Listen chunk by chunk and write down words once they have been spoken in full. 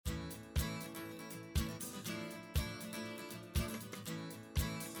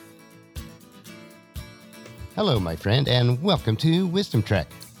Hello, my friend, and welcome to Wisdom Trek.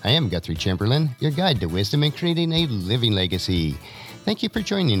 I am Guthrie Chamberlain, your guide to wisdom and creating a living legacy. Thank you for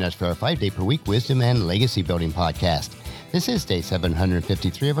joining us for our 5-day-per-week wisdom and legacy building podcast. This is day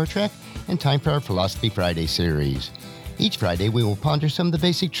 753 of our trek, and time for our Philosophy Friday series. Each Friday, we will ponder some of the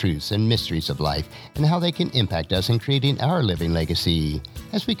basic truths and mysteries of life and how they can impact us in creating our living legacy.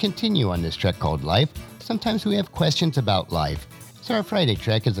 As we continue on this trek called life, sometimes we have questions about life. So our Friday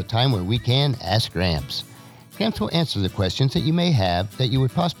trek is a time where we can ask Gramps. Gramps will answer the questions that you may have that you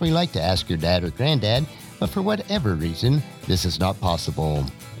would possibly like to ask your dad or granddad, but for whatever reason, this is not possible.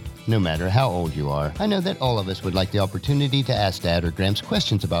 No matter how old you are, I know that all of us would like the opportunity to ask Dad or Gramps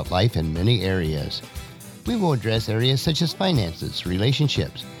questions about life in many areas. We will address areas such as finances,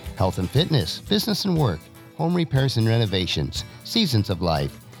 relationships, health and fitness, business and work, home repairs and renovations, seasons of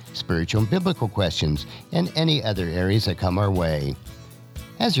life, spiritual and biblical questions, and any other areas that come our way.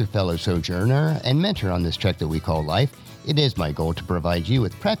 As your fellow sojourner and mentor on this trek that we call life, it is my goal to provide you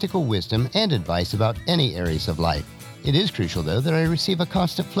with practical wisdom and advice about any areas of life. It is crucial, though, that I receive a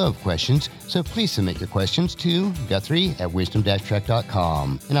constant flow of questions, so please submit your questions to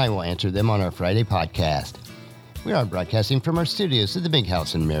guthrie@wisdom-trek.com, and I will answer them on our Friday podcast. We are broadcasting from our studios at the Big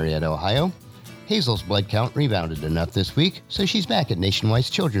House in Marietta, Ohio. Hazel's blood count rebounded enough this week, so she's back at Nationwide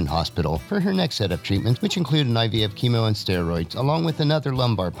Children's Hospital for her next set of treatments, which include an IV of chemo and steroids, along with another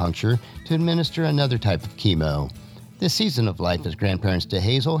lumbar puncture to administer another type of chemo. This season of life as grandparents to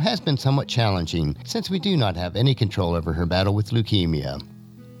Hazel has been somewhat challenging, since we do not have any control over her battle with leukemia.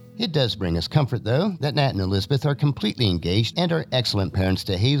 It does bring us comfort, though, that Nat and Elizabeth are completely engaged and are excellent parents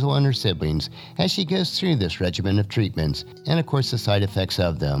to Hazel and her siblings as she goes through this regimen of treatments, and of course the side effects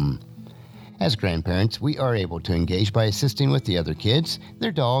of them. As grandparents, we are able to engage by assisting with the other kids,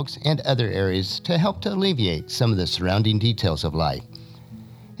 their dogs, and other areas to help to alleviate some of the surrounding details of life.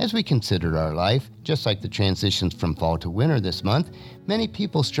 As we consider our life, just like the transitions from fall to winter this month, many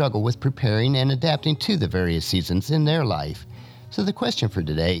people struggle with preparing and adapting to the various seasons in their life. So the question for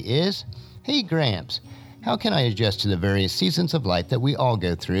today is, hey Gramps, how can I adjust to the various seasons of life that we all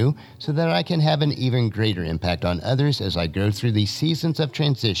go through so that I can have an even greater impact on others as I go through these seasons of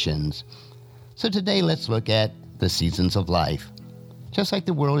transitions? So today let's look at the seasons of life. Just like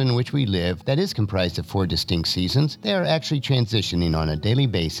the world in which we live, that is comprised of 4 distinct seasons, they are actually transitioning on a daily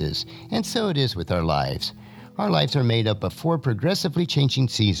basis, and so it is with our lives. Our lives are made up of 4 progressively changing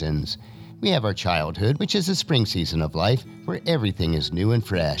seasons. We have our childhood, which is the spring season of life, where everything is new and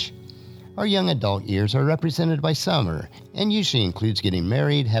fresh. Our young adult years are represented by summer, and usually includes getting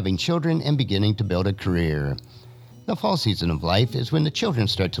married, having children, and beginning to build a career. The fall season of life is when the children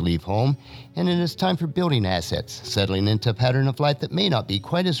start to leave home, and it is time for building assets, settling into a pattern of life that may not be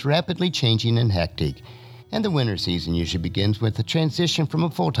quite as rapidly changing and hectic. And the winter season usually begins with a transition from a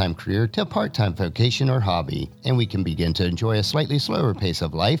full-time career to a part-time vocation or hobby, and we can begin to enjoy a slightly slower pace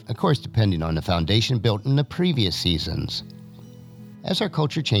of life, of course depending on the foundation built in the previous seasons. As our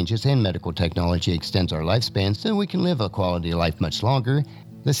culture changes and medical technology extends our lifespan so we can live a quality life much longer,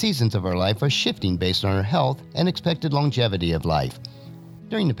 the seasons of our life are shifting based on our health and expected longevity of life.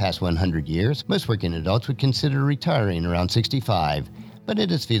 During the past 100 years, most working adults would consider retiring around 65, but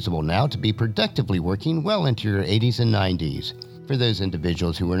it is feasible now to be productively working well into your 80s and 90s. For those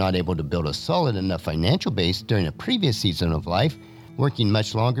individuals who were not able to build a solid enough financial base during a previous season of life, working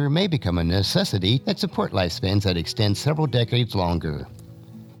much longer may become a necessity that support lifespans that extend several decades longer.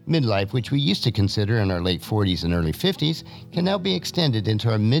 Midlife, which we used to consider in our late 40s and early 50s, can now be extended into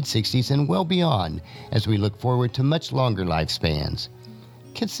our mid-60s and well beyond as we look forward to much longer lifespans.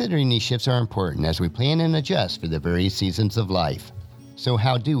 Considering these shifts are important as we plan and adjust for the various seasons of life. So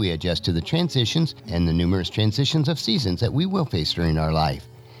how do we adjust to the transitions and the numerous transitions of seasons that we will face during our life?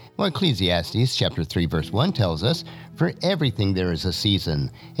 Well, Ecclesiastes chapter 3 verse 1 tells us, "For everything there is a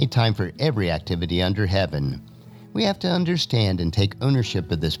season, a time for every activity under heaven." We have to understand and take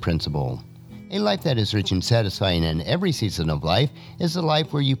ownership of this principle. A life that is rich and satisfying in every season of life is a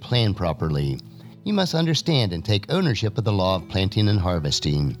life where you plan properly. You must understand and take ownership of the law of planting and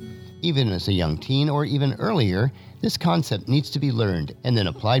harvesting. Even as a young teen or even earlier, this concept needs to be learned and then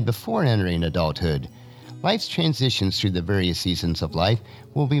applied before entering adulthood. Life's transitions through the various seasons of life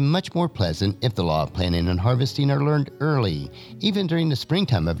will be much more pleasant if the law of planting and harvesting are learned early, even during the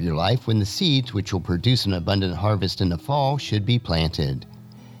springtime of your life when the seeds which will produce an abundant harvest in the fall should be planted.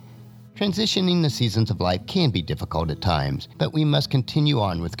 Transitioning the seasons of life can be difficult at times, but we must continue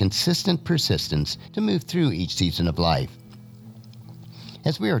on with consistent persistence to move through each season of life.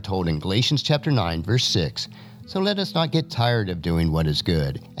 As we are told in Galatians chapter 9, verse 6, "So let us not get tired of doing what is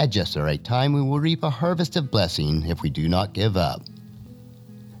good. At just the right time we will reap a harvest of blessing if we do not give up."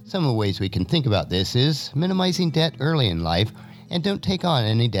 Some of the ways we can think about this is minimizing debt early in life, and don't take on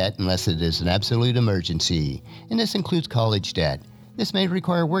any debt unless it is an absolute emergency, and this includes college debt. This may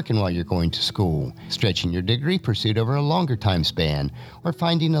require working while you're going to school, stretching your degree pursuit over a longer time span, or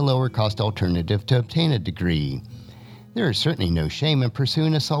finding a lower cost alternative to obtain a degree. There is certainly no shame in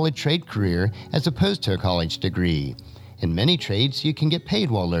pursuing a solid trade career as opposed to a college degree. In many trades, you can get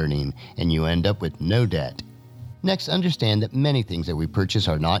paid while learning, and you end up with no debt. Next, understand that many things that we purchase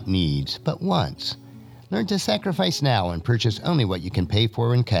are not needs, but wants. Learn to sacrifice now and purchase only what you can pay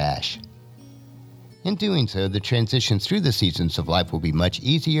for in cash. In doing so, the transitions through the seasons of life will be much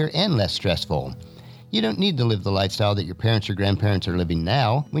easier and less stressful. You don't need to live the lifestyle that your parents or grandparents are living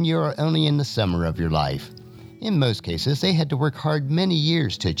now when you are only in the summer of your life. In most cases, they had to work hard many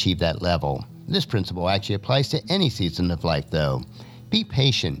years to achieve that level. This principle actually applies to any season of life, though. Be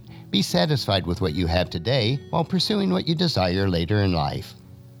patient. Be satisfied with what you have today while pursuing what you desire later in life.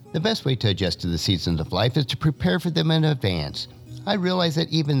 The best way to adjust to the seasons of life is to prepare for them in advance. I realize that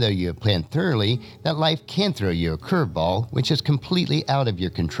even though you have planned thoroughly, that life can throw you a curveball which is completely out of your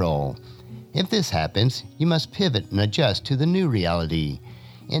control. If this happens, you must pivot and adjust to the new reality.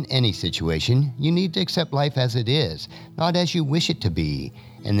 In any situation, you need to accept life as it is, not as you wish it to be,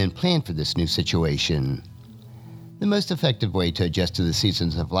 and then plan for this new situation. The most effective way to adjust to the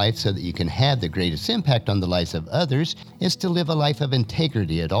seasons of life so that you can have the greatest impact on the lives of others is to live a life of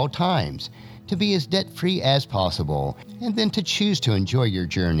integrity at all times, to be as debt-free as possible, and then to choose to enjoy your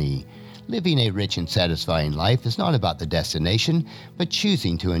journey. Living a rich and satisfying life is not about the destination, but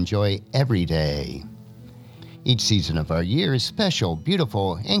choosing to enjoy every day. Each season of our year is special,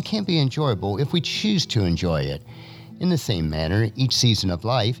 beautiful, and can be enjoyable if we choose to enjoy it. In the same manner, each season of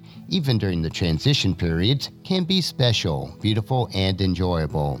life, even during the transition periods, can be special, beautiful, and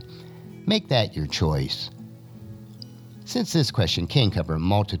enjoyable. Make that your choice. Since this question can cover a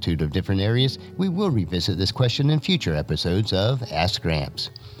multitude of different areas, we will revisit this question in future episodes of Ask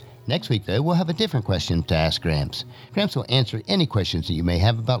Gramps. Next week, though, we'll have a different question to ask Gramps. Gramps will answer any questions that you may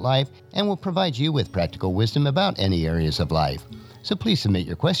have about life and will provide you with practical wisdom about any areas of life. So please submit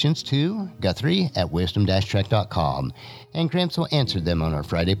your questions to guthrie@wisdom-trek.com, and Gramps will answer them on our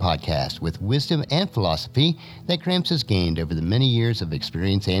Friday podcast with wisdom and philosophy that Gramps has gained over the many years of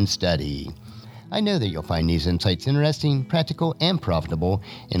experience and study. I know that you'll find these insights interesting, practical, and profitable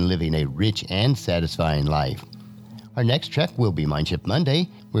in living a rich and satisfying life. Our next trek will be Mindshift Monday,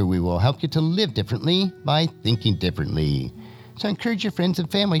 where we will help you to live differently by thinking differently. So encourage your friends and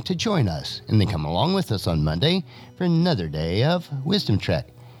family to join us, and then come along with us on Monday for another day of Wisdom Trek,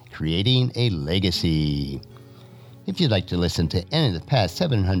 Creating a Legacy. If you'd like to listen to any of the past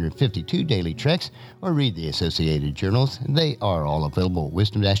 752 daily treks or read the associated journals, they are all available at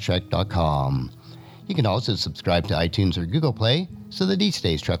wisdom-trek.com. You can also subscribe to iTunes or Google Play so that each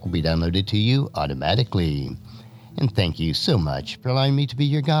day's trek will be downloaded to you automatically. And thank you so much for allowing me to be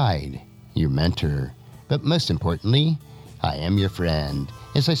your guide, your mentor, but most importantly, I am your friend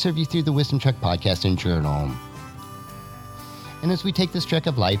as I serve you through the Wisdom Trek podcast and journal. And as we take this trek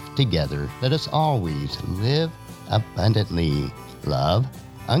of life together, let us always live abundantly, love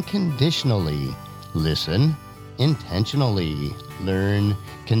unconditionally, listen intentionally, learn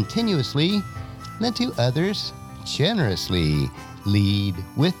continuously, lend to others generously, lead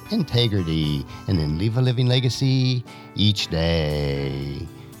with integrity, and then leave a living legacy each day.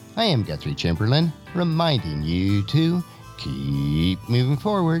 I am Guthrie Chamberlain, reminding you to keep moving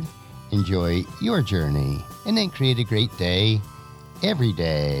forward, enjoy your journey, and then create a great day every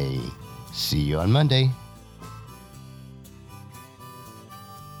day. See you on Monday.